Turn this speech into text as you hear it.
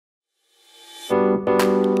Please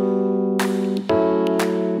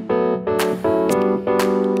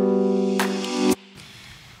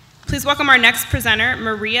welcome our next presenter,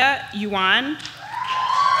 Maria Yuan,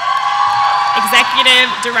 Executive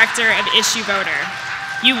Director of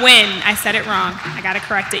IssueVoter. You win. I said it wrong. I got to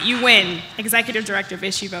correct it. You win. Executive Director of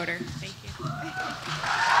IssueVoter. Thank you.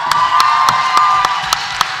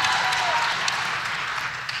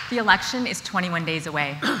 The election is 21 days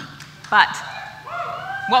away. But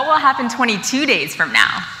what will happen 22 days from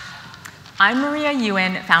now? I'm Maria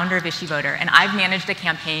Yuan, founder of IssueVoter, and I've managed a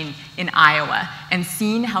campaign in Iowa and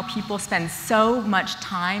seen how people spend so much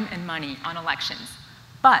time and money on elections.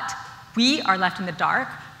 But we are left in the dark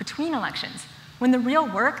between elections when the real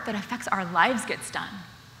work that affects our lives gets done.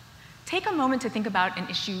 Take a moment to think about an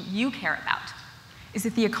issue you care about. Is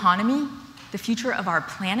it the economy, the future of our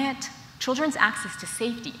planet, children's access to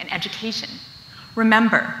safety and education?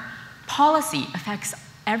 Remember, policy affects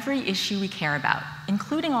every issue we care about,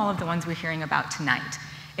 including all of the ones we're hearing about tonight.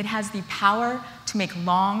 It has the power to make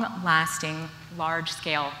long-lasting,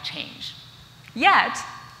 large-scale change. Yet,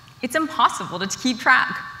 it's impossible to keep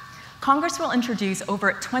track. Congress will introduce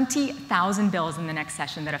over 20,000 bills in the next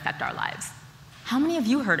session that affect our lives. How many have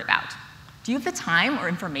you heard about? Do you have the time or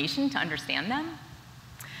information to understand them?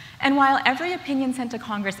 And while every opinion sent to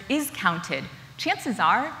Congress is counted, chances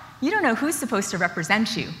are you don't know who's supposed to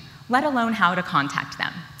represent you, let alone how to contact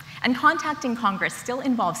them. And contacting Congress still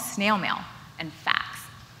involves snail mail and fax.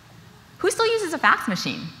 Who still uses a fax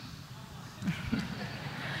machine?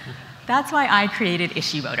 That's why I created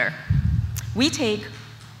IssueVoter. We take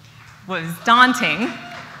what was daunting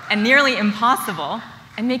and nearly impossible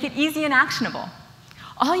and make it easy and actionable.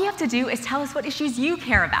 All you have to do is tell us what issues you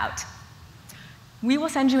care about. We will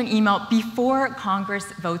send you an email before Congress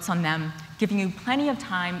votes on them, giving you plenty of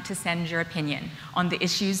time to send your opinion on the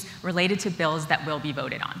issues related to bills that will be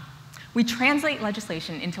voted on. We translate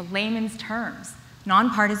legislation into layman's terms,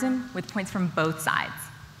 nonpartisan, with points from both sides.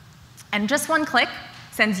 And just one click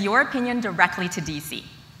sends your opinion directly to DC.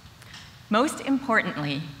 Most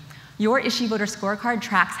importantly, your IssueVoter scorecard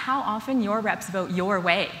tracks how often your reps vote your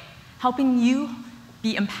way, helping you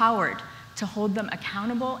be empowered to hold them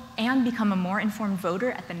accountable and become a more informed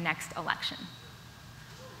voter at the next election.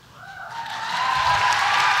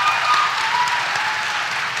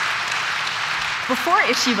 Before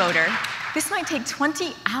IssueVoter, this might take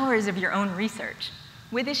 20 hours of your own research.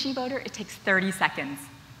 With IssueVoter, it takes 30 seconds.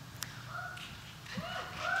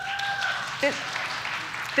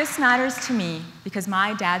 This matters to me because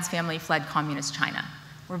my dad's family fled communist China,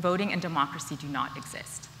 where voting and democracy do not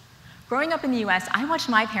exist. Growing up in the US, I watched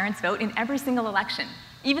my parents vote in every single election,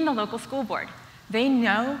 even the local school board. They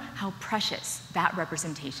know how precious that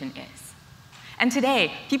representation is. And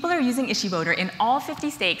today, people are using IssueVoter in all 50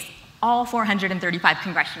 states, all 435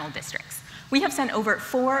 congressional districts. We have sent over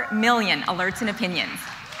 4 million alerts and opinions.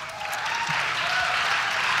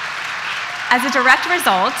 As a direct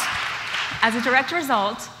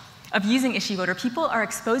result of using IssueVoter, people are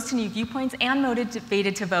exposed to new viewpoints and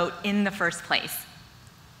motivated to vote in the first place.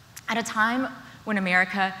 At a time when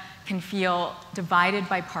America can feel divided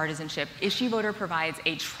by partisanship, IssueVoter provides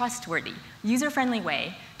a trustworthy, user-friendly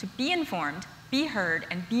way to be informed, be heard,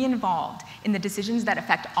 and be involved in the decisions that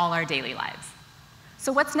affect all our daily lives.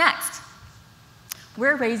 So what's next?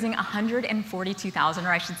 We're raising $142,000, or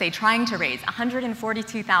I should say trying to raise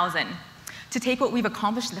 $142,000 to take what we've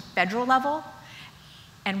accomplished at the federal level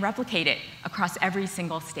and replicate it across every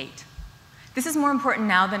single state. This is more important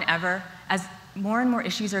now than ever, as more and more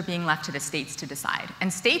issues are being left to the states to decide.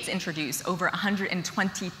 And states introduce over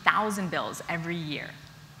 120,000 bills every year.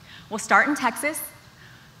 We'll start in Texas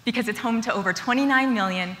because it's home to over 29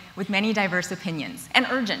 million with many diverse opinions, and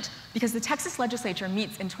urgent because the Texas legislature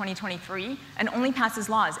meets in 2023 and only passes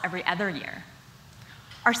laws every other year.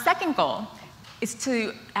 Our second goal is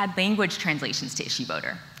to add language translations to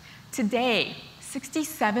IssueVoter. Today,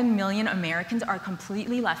 67 million Americans are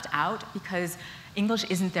completely left out because English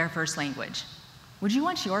isn't their first language. Would you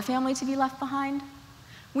want your family to be left behind?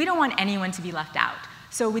 We don't want anyone to be left out.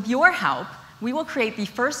 So with your help, we will create the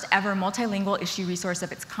first ever multilingual issue resource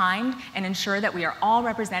of its kind and ensure that we are all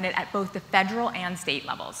represented at both the federal and state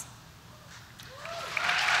levels.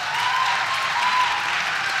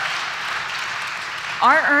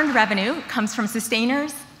 Our earned revenue comes from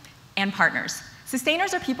sustainers and partners.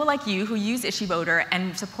 Sustainers are people like you who use IssueVoter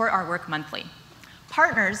and support our work monthly.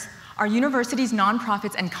 Partners are universities,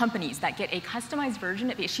 nonprofits, and companies that get a customized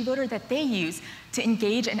version of IssueVoter that they use to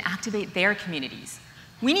engage and activate their communities.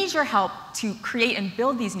 We need your help to create and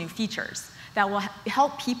build these new features that will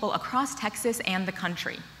help people across Texas and the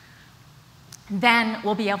country. then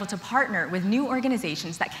we'll be able to partner with new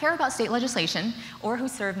organizations that care about state legislation or who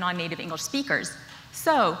serve non-native English speakers.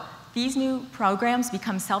 So these new programs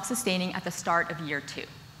become self-sustaining at the start of year 2.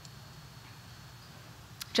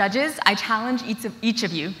 Judges, I challenge each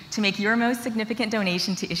of you to make your most significant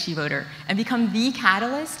donation to IssueVoter and become the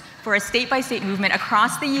catalyst for a state-by-state movement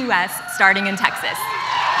across the US, starting in Texas.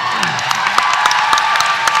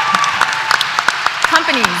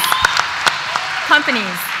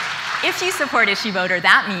 Companies, if you support IssueVoter,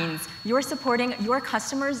 that means you're supporting your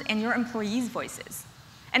customers and your employees' voices.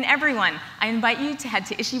 And everyone, I invite you to head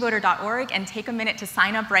to issuevoter.org and take a minute to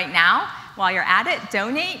sign up right now. While you're at it,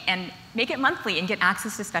 donate and make it monthly and get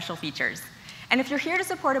access to special features. And if you're here to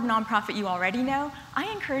support a nonprofit you already know,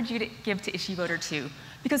 I encourage you to give to IssueVoter too,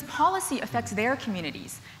 because policy affects their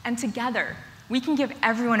communities, and together, we can give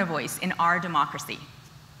everyone a voice in our democracy.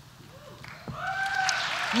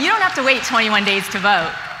 You don't have to wait 21 days to vote.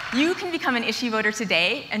 You can become an IssueVoter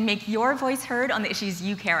today and make your voice heard on the issues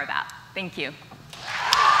you care about. Thank you.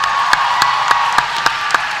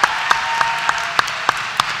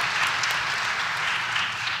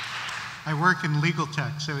 I work in legal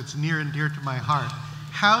tech, so it's near and dear to my heart.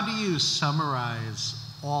 How do you summarize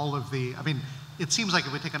all of the, I mean, it seems like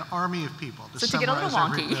it would take an army of people to so to get a little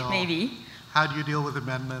wonky, bill. maybe. How do you deal with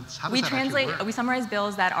amendments? How does that actually work? We summarize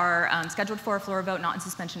bills that are scheduled for a floor vote, not in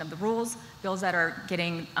suspension of the rules, bills that are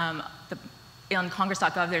getting, on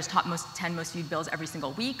congress.gov, there's top 10 most viewed bills every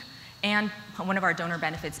single week. And one of our donor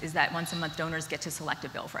benefits is that once a month, donors get to select a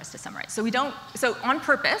bill for us to summarize. So so on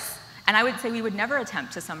purpose, and I would say we would never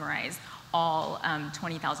attempt to summarize all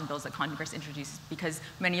 20,000 bills that Congress introduces, because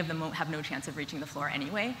many of them won't have no chance of reaching the floor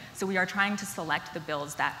anyway. So we are trying to select the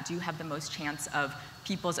bills that do have the most chance of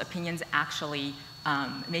people's opinions actually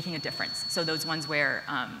making a difference. So those ones where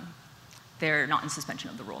they're not in suspension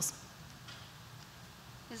of the rules.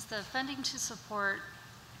 Is the funding to support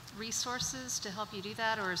resources to help you do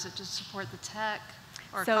that, or is it just support the tech?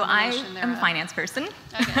 So I am a finance person. Okay.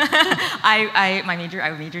 I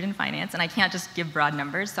majored in finance, and I can't just give broad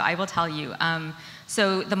numbers, so I will tell you.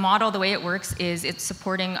 So the model, the way it works is it's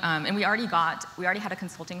supporting, and we already had a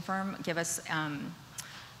consulting firm give us,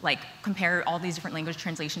 compare all these different language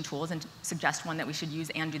translation tools and suggest one that we should use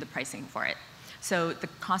and do the pricing for it. So the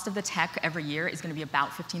cost of the tech every year is going to be about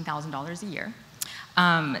 $15,000 a year.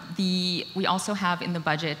 We also have in the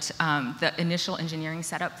budget the initial engineering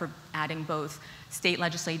setup for adding both state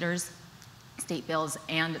legislators, state bills,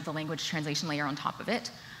 and the language translation layer on top of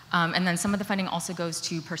it. And then some of the funding also goes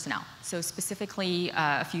to personnel. So specifically,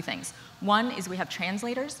 a few things. One is we have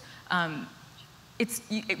translators.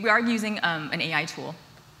 We are using an AI tool,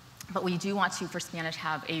 but we do want to, for Spanish,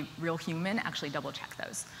 have a real human actually double check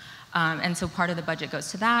those. And so part of the budget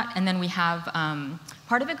goes to that. And then we have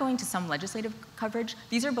part of it going to some legislative coverage.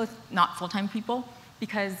 These are both not full-time people,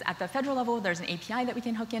 because at the federal level, there's an API that we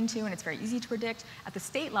can hook into, and it's very easy to predict. At the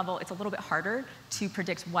state level, it's a little bit harder to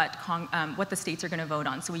predict what the states are going to vote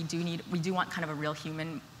on. So we do want kind of a real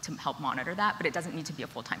human to help monitor that, but it doesn't need to be a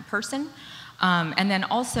full-time person. And then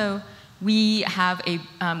also,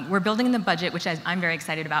 we're building in the budget, which I'm very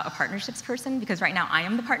excited about, a partnerships person, because right now I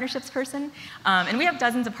am the partnerships person. And we have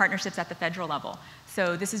dozens of partnerships at the federal level.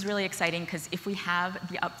 So this is really exciting, because if we have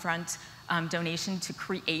the upfront donation to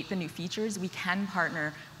create the new features, we can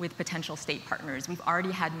partner with potential state partners. We've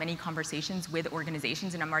already had many conversations with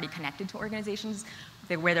organizations, and I'm already connected to organizations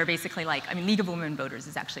where they're basically League of Women Voters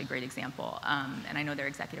is actually a great example. And I know their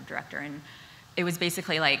executive director, and it was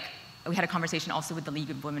basically we had a conversation also with the League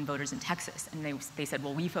of Women Voters in Texas, and they said,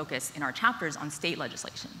 well, we focus in our chapters on state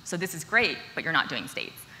legislation. So this is great, but you're not doing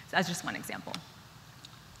states. So that's just one example.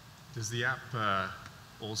 Does the app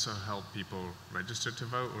also help people register to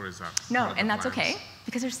vote, or is that No, and that's okay,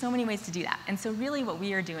 because there's so many ways to do that. And so really what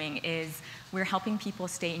we are doing is we're helping people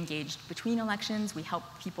stay engaged between elections. We help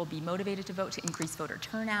people be motivated to vote to increase voter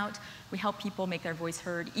turnout. We help people make their voice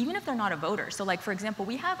heard, even if they're not a voter. So for example,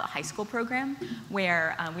 we have a high school program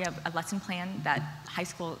where we have a lesson plan that high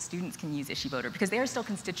school students can use IssueVoter, because they are still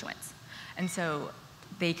constituents. And so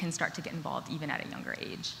they can start to get involved even at a younger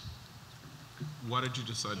age. Why did you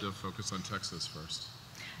decide to focus on Texas first?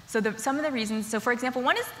 So some of the reasons, so for example,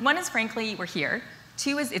 one is frankly, we're here.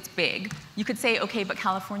 Two is it's big. You could say, okay, but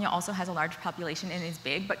California also has a large population and is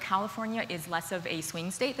big, but California is less of a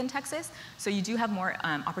swing state than Texas, so you do have more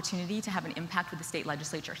opportunity to have an impact with the state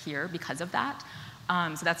legislature here because of that.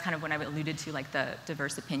 So that's kind of when I alluded to the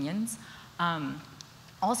diverse opinions.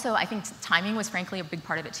 Also, I think timing was frankly a big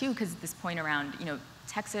part of it too, because this point around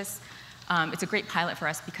Texas, it's a great pilot for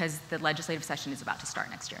us because the legislative session is about to start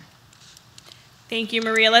next year. Thank you,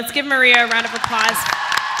 Maria. Let's give Maria a round of applause.